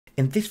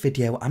In this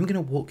video, I'm going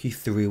to walk you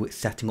through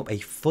setting up a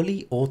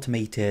fully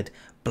automated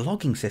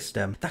blogging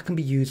system that can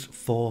be used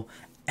for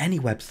any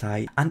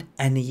website and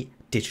any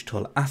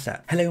digital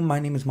asset. Hello, my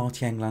name is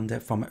Marty Englander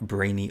from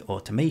Brainy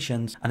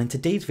Automations, and in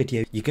today's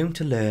video you're going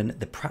to learn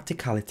the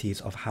practicalities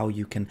of how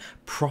you can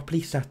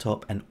properly set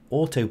up an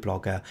auto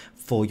blogger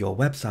for your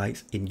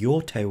websites in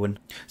your tone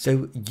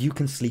so you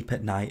can sleep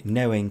at night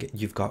knowing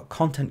you've got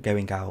content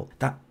going out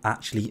that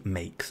actually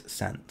makes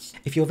sense.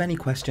 If you have any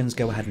questions,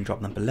 go ahead and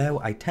drop them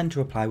below. I tend to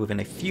reply within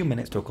a few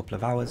minutes to a couple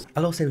of hours.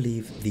 I'll also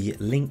leave the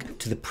link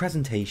to the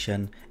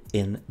presentation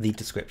in the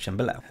description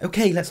below.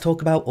 Okay, let's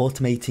talk about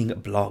automating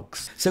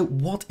blogs. So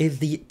what is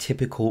the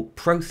typical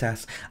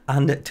process?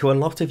 And to a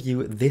lot of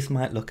you, this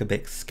might look a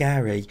bit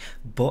scary,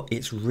 but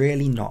it's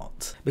really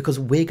not, because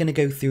we're going to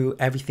go through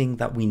everything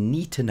that we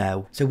need to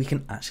know so we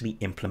can actually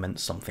implement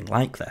something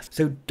like this.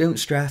 So don't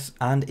stress,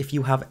 and if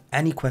you have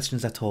any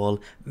questions at all,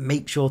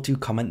 make sure to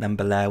comment them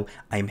below.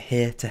 I'm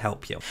here to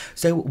help you.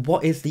 So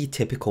what is the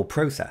typical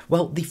process?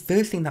 Well, the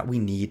first thing that we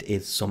need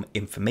is some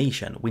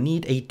information. We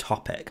need a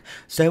topic.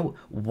 So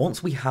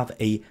once we have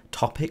a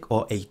topic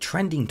or a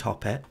trending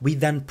topic, we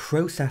then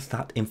process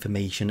that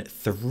information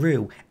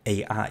through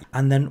AI.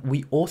 And then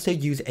we also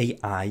use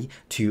AI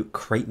to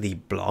create the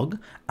blog,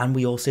 and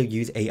we also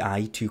use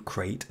AI to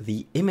create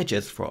the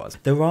images for us.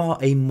 There are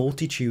a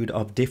multitude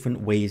of different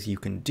ways you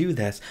can do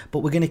this, but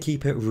we're going to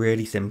keep it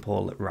really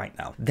simple right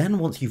now. Then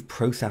once you've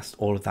processed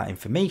all of that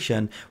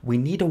information, we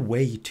need a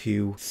way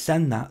to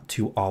send that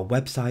to our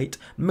website.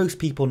 Most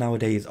people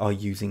nowadays are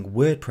using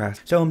WordPress,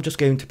 so I'm just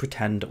going to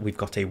pretend we've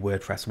got a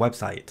WordPress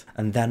website.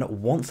 And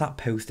then once that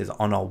post is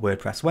on our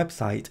WordPress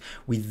website,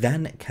 we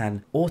then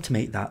can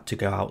automate that to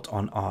go out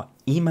on our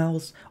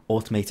emails,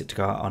 automate it to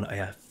go out on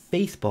our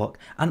Facebook,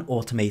 and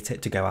automate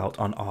it to go out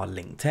on our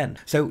LinkedIn.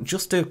 So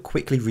just to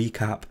quickly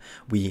recap,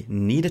 we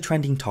need a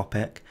trending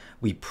topic,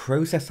 we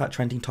process that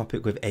trending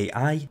topic with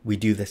AI, we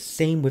do the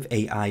same with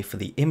AI for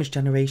the image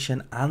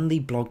generation and the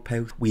blog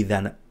post, we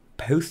then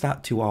post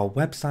that to our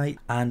website,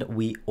 and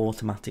we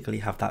automatically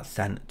have that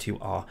sent to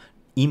our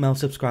email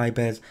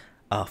subscribers,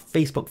 our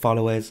Facebook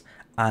followers,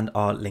 and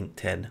our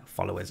LinkedIn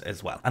followers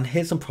as well. And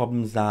here's some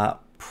problems that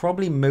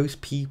probably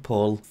most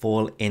people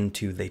fall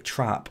into the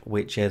trap,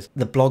 which is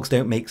the blogs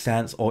don't make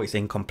sense or it's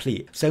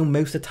incomplete. So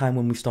most of the time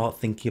when we start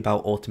thinking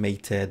about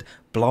automated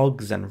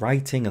blogs and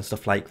writing and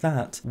stuff like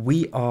that,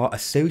 we are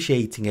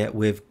associating it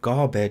with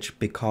garbage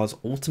because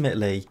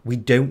ultimately we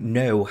don't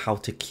know how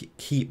to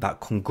keep that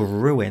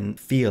congruent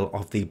feel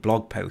of the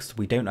blog post.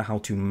 We don't know how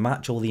to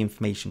match all the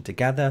information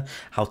together,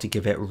 how to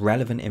give it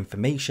relevant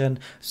information,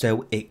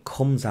 so it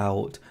comes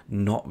out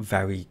not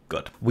very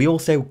good. We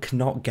also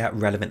cannot get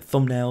relevant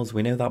thumbnails.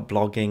 We know that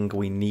blogging,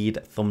 we need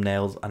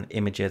thumbnails and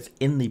images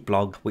in the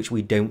blog, which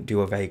we don't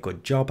do a very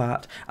good job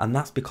at, and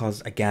that's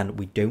because, again,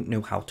 we don't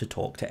know how to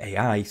talk to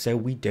AI,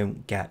 so we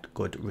don't get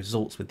good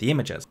results with the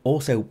images.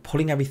 Also,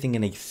 putting everything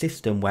in a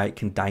system where it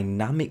can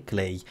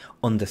dynamically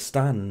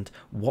understand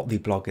what the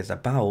blog is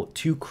about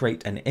to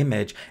create an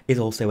image is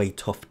also a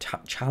tough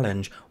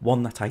challenge,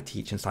 one that I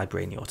teach inside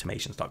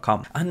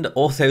brainyautomations.com. And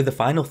also the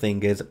final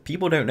thing is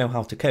people don't know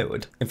how to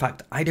code. In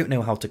fact, I don't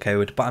know how to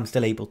code, but I'm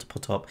still able to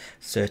put up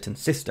certain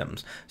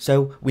systems.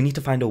 So we need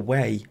to find a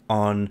way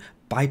on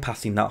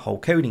bypassing that whole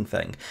coding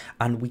thing,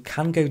 and we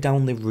can go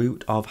down the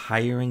route of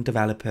hiring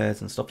developers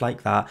and stuff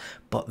like that,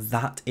 but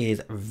that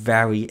is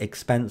very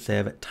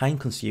expensive, time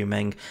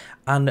consuming,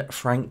 and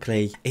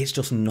frankly it's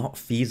just not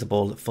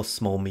feasible for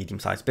small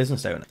medium-sized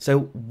business owners. So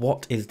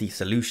what is the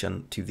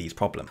solution to these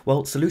problems?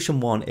 Well, solution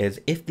one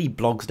is, if the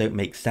blogs don't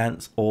make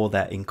sense or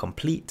they're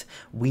incomplete,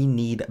 we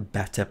need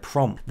better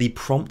prompt. The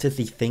prompt is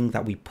the thing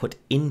that we put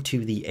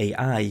into the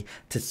AI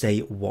to say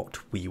what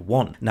we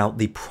want. Now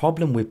the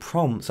problem with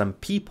prompts and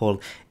people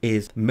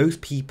is most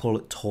people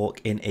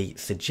talk in a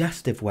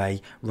suggestive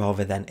way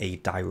rather than a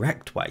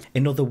direct way.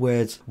 In other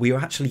words, we are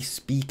actually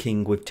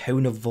speaking with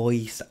tone of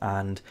voice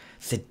and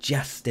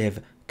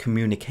suggestive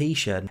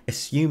communication,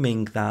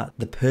 assuming that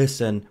the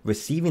person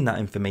receiving that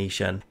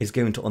information is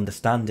going to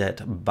understand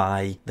it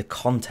by the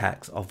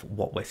context of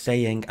what we're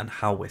saying and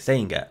how we're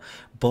saying it.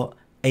 But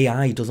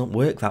AI doesn't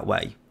work that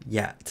way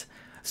yet.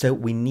 So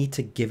we need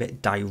to give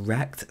it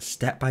direct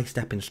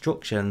step-by-step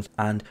instructions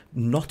and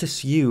not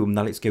assume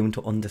that it's going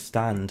to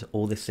understand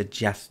all the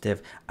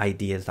suggestive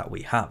ideas that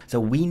we have. So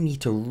we need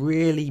to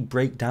really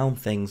break down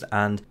things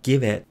and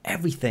give it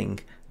everything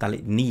that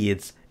it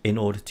needs in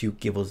order to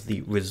give us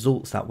the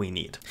results that we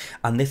need.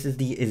 And this is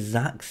the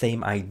exact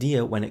same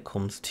idea when it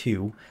comes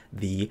to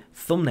the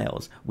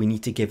thumbnails. We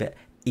need to give it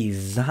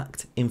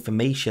exact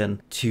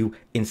information to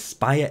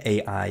inspire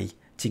AI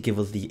to give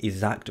us the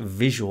exact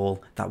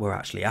visual that we're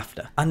actually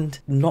after. And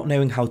not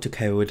knowing how to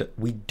code,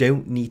 we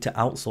don't need to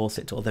outsource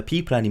it to other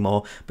people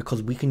anymore,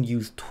 because we can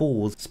use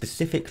tools,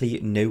 specifically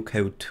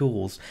no-code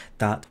tools,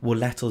 that will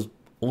let us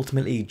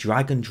ultimately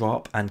drag and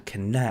drop and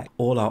connect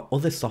all our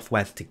other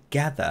softwares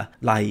together,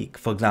 like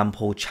for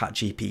example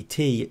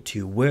ChatGPT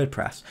to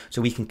WordPress.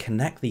 So we can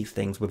connect these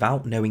things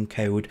without knowing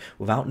code,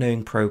 without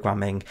knowing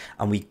programming,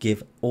 and we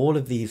give all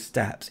of these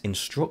steps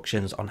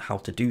instructions on how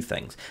to do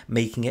things,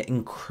 making it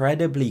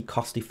incredibly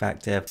cost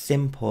effective,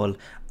 simple,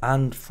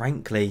 and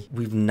frankly,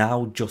 we've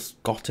now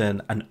just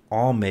gotten an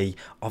army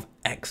of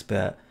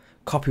expert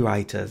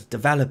copywriters,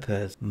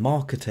 developers,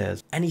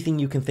 marketers, anything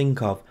you can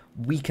think of.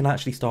 We can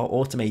actually start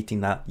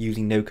automating that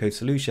using no-code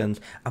solutions,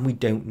 and we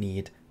don't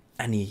need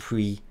any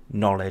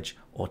pre-knowledge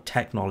or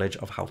tech knowledge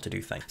of how to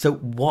do things. So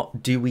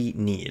what do we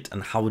need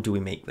and how do we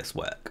make this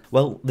work?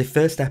 Well, the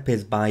first step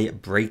is by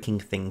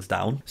breaking things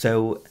down.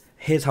 So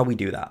here's how we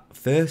do that.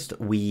 First,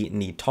 we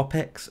need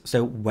topics.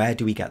 So where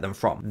do we get them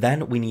from?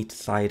 Then we need to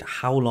decide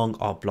how long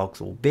our blogs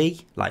will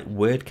be, like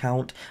word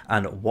count,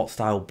 and what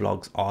style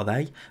blogs are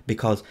they?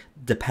 Because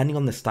depending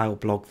on the style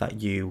blog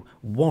that you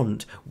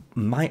want,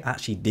 might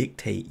actually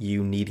dictate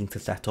you needing to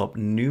set up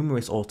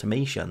numerous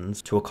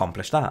automations to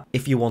accomplish that.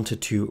 If you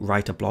wanted to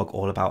write a blog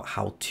all about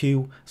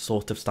how-to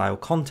sort of style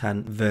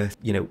content versus,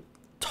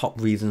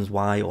 top reasons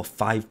why, or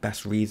 5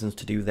 best reasons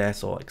to do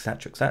this, or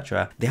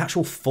etc., the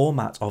actual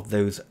format of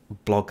those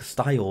blog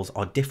styles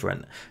are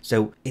different.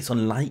 So it's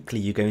unlikely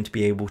you're going to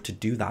be able to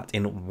do that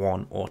in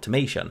one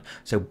automation.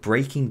 So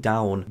breaking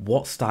down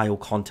what style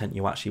content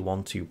you actually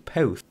want to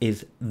post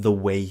is the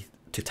way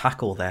to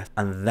tackle this.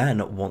 And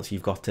then once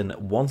you've gotten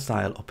one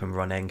style up and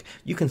running,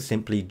 you can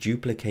simply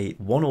duplicate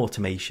one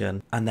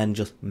automation and then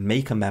just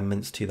make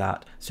amendments to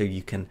that so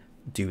you can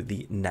do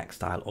the next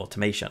style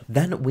automation.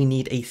 Then we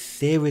need a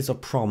series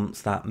of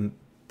prompts that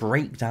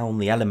break down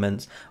the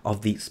elements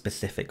of the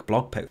specific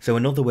blog post. So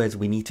in other words,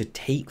 we need to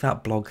take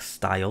that blog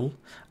style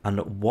and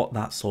what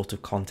that sort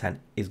of content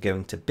is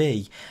going to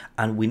be,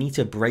 and we need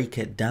to break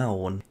it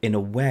down in a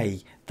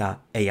way that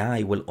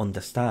AI will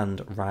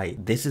understand,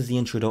 right, this is the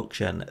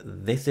introduction,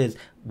 this is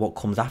what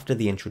comes after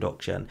the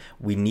introduction,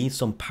 we need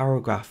some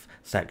paragraph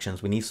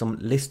sections, we need some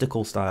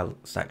listicle style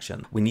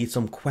section, we need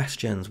some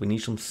questions, we need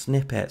some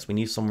snippets, we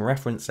need some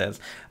references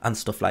and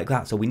stuff like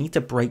that. So we need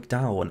to break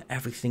down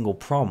every single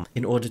prompt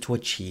in order to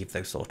achieve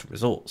those sort of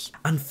results.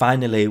 And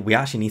finally, we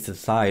actually need to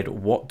decide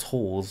what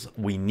tools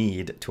we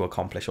need to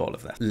accomplish all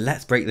of this.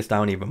 Let's break this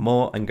down even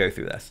more and go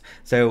through this.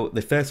 So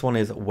the first one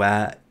is,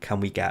 where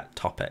can we get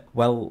topic?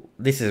 Well,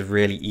 this is a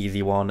really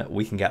easy one.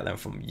 We can get them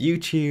from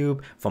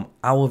YouTube, from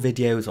our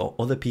videos or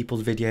other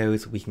people's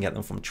videos. We can get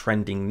them from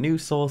trending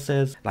news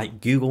sources like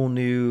Google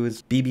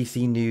News,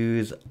 BBC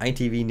News,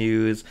 ITV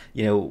News,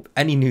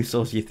 any news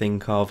source you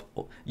think of,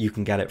 you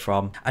can get it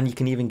from. And you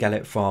can even get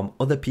it from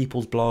other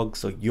people's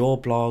blogs or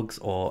your blogs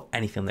or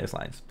anything on those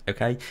lines.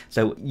 Okay,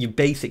 so you're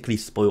basically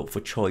spoilt for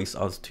choice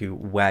as to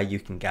where you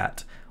can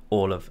get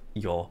all of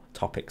your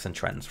topics and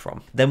trends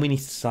from. Then we need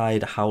to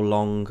decide how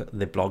long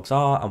the blogs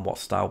are and what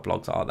style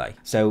blogs are they.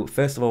 So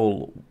first of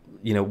all,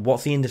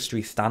 what's the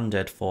industry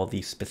standard for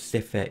the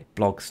specific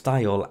blog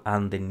style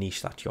and the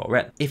niche that you're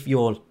in? If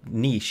your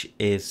niche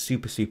is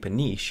super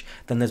niche,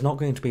 then there's not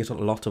going to be a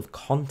lot of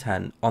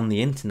content on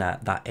the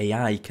internet that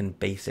AI can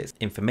base its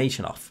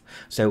information off.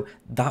 So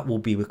that will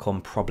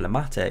become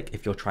problematic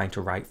if you're trying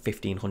to write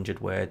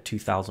 1,500 word,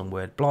 2,000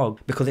 word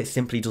blog, because it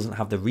simply doesn't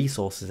have the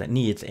resources it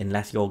needs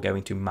unless you're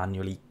going to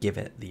manually give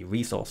it the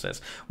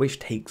resources, which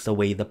takes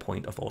away the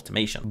point of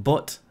automation.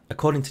 But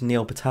according to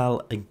Neil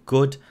Patel, a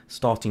good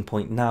starting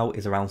point now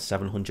is around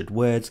 700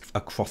 words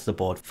across the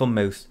board for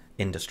most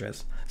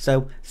industries.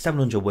 So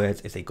 700 words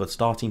is a good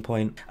starting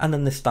point. And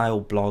then the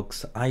style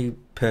blogs I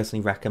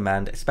personally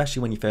recommend,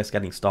 especially when you're first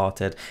getting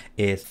started,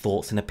 is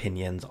thoughts and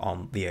opinions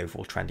on the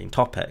overall trending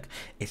topic.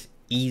 It's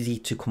easy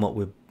to come up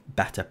with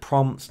better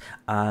prompts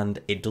and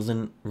it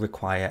doesn't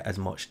require as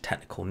much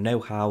technical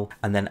know-how,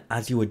 and then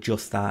as you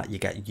adjust that, you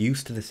get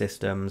used to the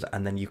systems,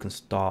 and then you can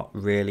start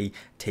really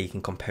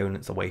taking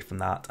components away from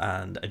that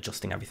and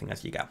adjusting everything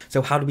as you go.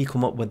 So how do we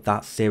come up with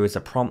that series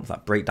of prompts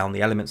that break down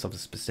the elements of a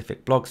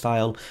specific blog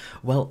style?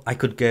 Well, I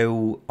could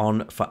go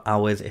on for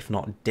hours if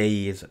not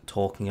days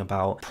talking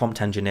about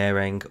prompt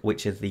engineering,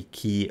 which is the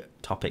key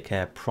topic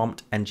here.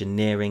 Prompt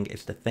engineering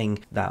is the thing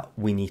that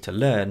we need to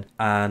learn,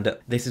 and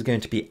this is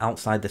going to be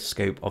outside the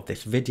scope of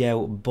this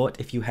video, but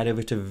if you head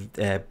over to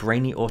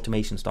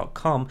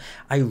brainyautomations.com,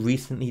 I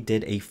recently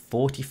did a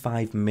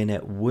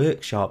 45-minute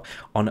workshop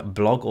on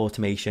blog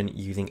automation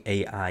using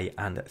AI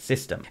and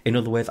system. In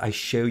other words, I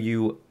show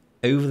you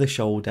over the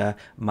shoulder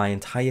my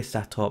entire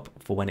setup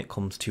for when it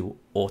comes to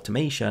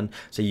automation,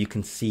 so you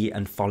can see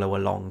and follow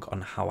along on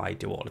how I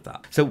do all of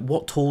that. So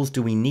what tools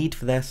do we need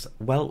for this?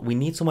 Well, we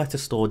need somewhere to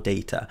store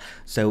data.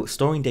 So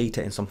storing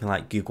data in something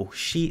like Google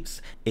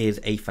Sheets is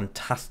a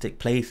fantastic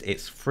place.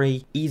 It's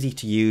free, easy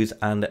to use,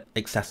 and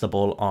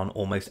accessible on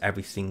almost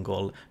every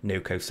single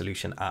no-code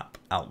solution app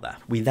out there.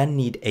 We then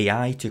need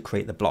AI to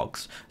create the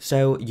blogs.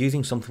 So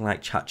using something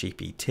like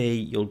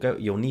ChatGPT,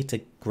 you'll need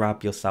to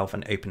grab yourself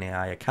an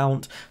OpenAI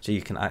account so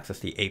you can access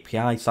the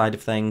API side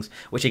of things,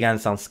 which again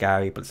sounds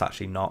scary, but it's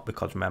actually not,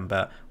 because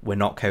remember, we're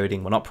not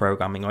coding, we're not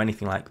programming or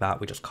anything like that,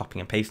 we're just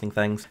copying and pasting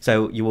things.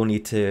 So you will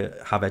need to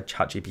have a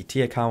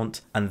ChatGPT account,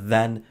 and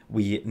then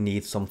we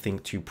need something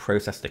to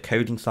process the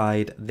coding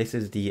side. This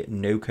is the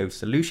no-code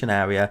solution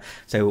area.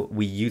 So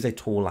we use a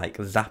tool like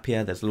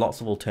Zapier. There's lots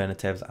of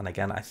alternatives, and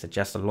again, I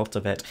suggest a lot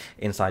of it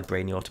inside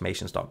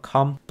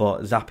brainyautomations.com,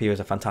 but Zapier is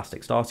a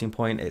fantastic starting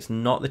point. It's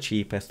not the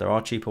cheapest, there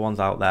are cheaper ones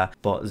out there,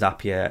 but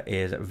Zapier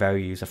is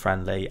very user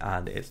friendly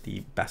and it's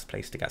the best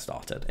place to get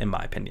started, in my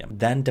opinion.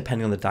 Then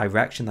depending on the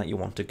direction that you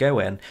want to go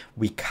in,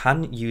 we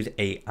can use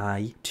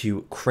AI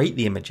to create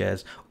the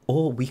images,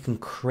 or we can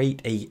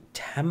create a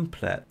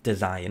template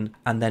design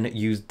and then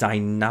use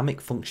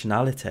dynamic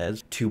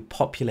functionalities to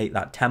populate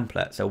that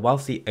template. So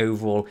whilst the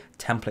overall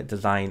template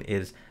design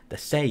is the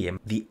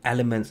same, the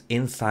elements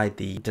inside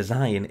the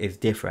design is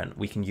different.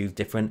 We can use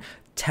different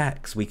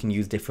text, we can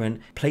use different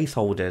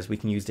placeholders, we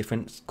can use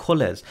different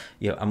colors,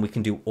 and we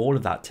can do all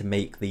of that to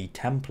make the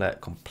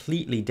template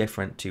completely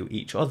different to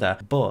each other,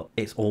 but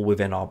it's all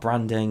within our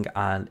branding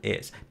and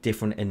it's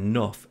different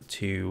enough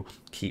to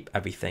keep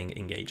everything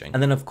engaging.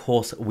 And then of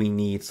course we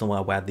need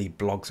somewhere where the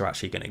blogs are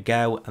actually going to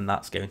go, and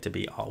that's going to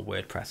be our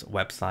WordPress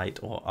website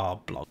or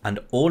our blog. And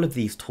all of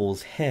these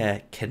tools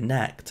here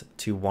connect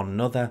to one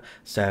another,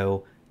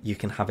 so you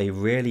can have a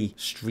really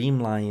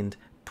streamlined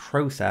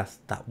process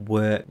that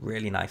work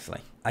really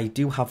nicely. I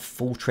do have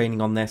full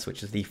training on this,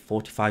 which is the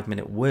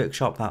 45-minute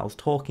workshop that I was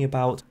talking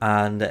about,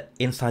 and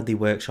inside the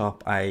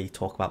workshop I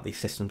talk about the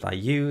systems I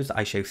use.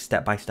 I show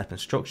step-by-step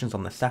instructions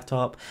on the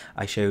setup.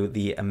 I show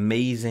the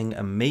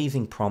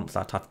amazing prompts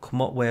that I've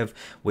come up with,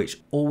 which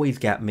always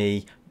get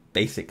me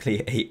basically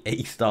a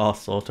A-star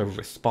sort of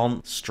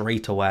response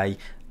straight away.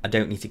 I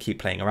don't need to keep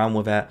playing around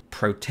with it.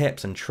 Pro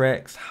tips and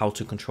tricks, how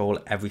to control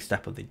every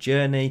step of the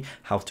journey,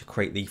 how to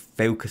create the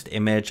focused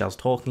image I was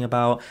talking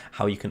about,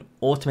 how you can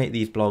automate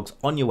these blogs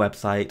on your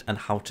website, and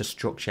how to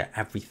structure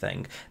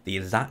everything, the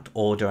exact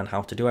order and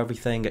how to do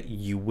everything.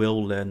 You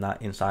will learn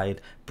that inside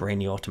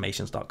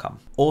brainyautomations.com.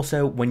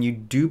 Also, when you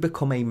do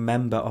become a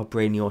member of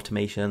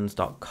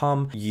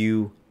brainyautomations.com,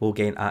 you will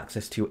gain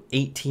access to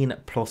 18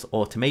 plus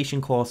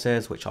automation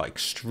courses, which are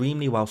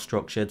extremely well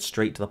structured,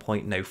 straight to the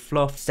point, no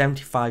fluff,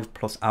 75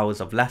 plus hours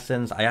of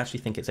lessons. I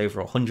actually think it's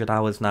over 100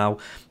 hours now.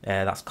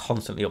 That's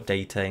constantly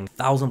updating,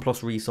 1,000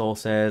 plus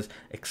resources,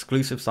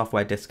 exclusive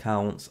software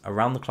discounts,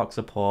 around the clock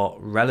support,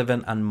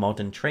 relevant and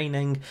modern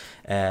training,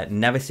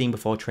 never seen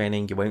before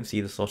training. You won't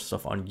see this sort of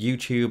stuff on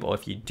YouTube, or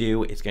if you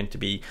do, it's going to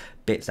be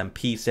bits and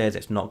pieces.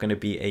 It's not going to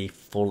be a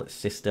full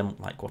system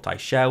like what I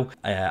show.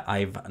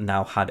 I've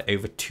now had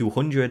over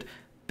 200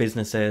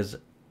 businesses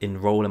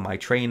enroll in my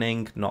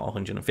training, not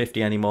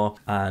 150 anymore.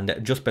 And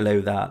just below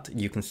that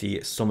you can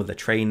see some of the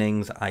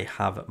trainings. I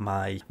have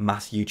my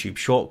mass YouTube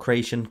short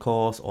creation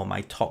course, or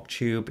my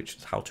TalkTube, which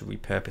is how to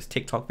repurpose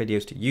TikTok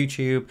videos to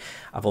YouTube.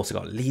 I've also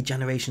got lead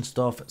generation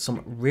stuff,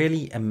 some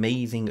really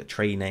amazing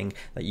training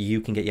that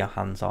you can get your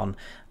hands on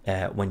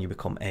when you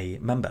become a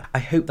member. I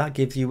hope that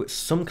gives you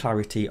some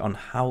clarity on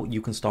how you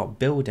can start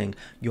building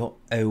your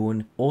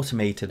own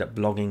automated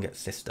blogging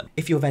system.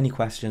 If you have any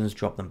questions,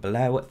 drop them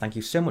below. Thank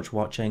you so much for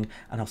watching,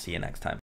 and I'll see you next time.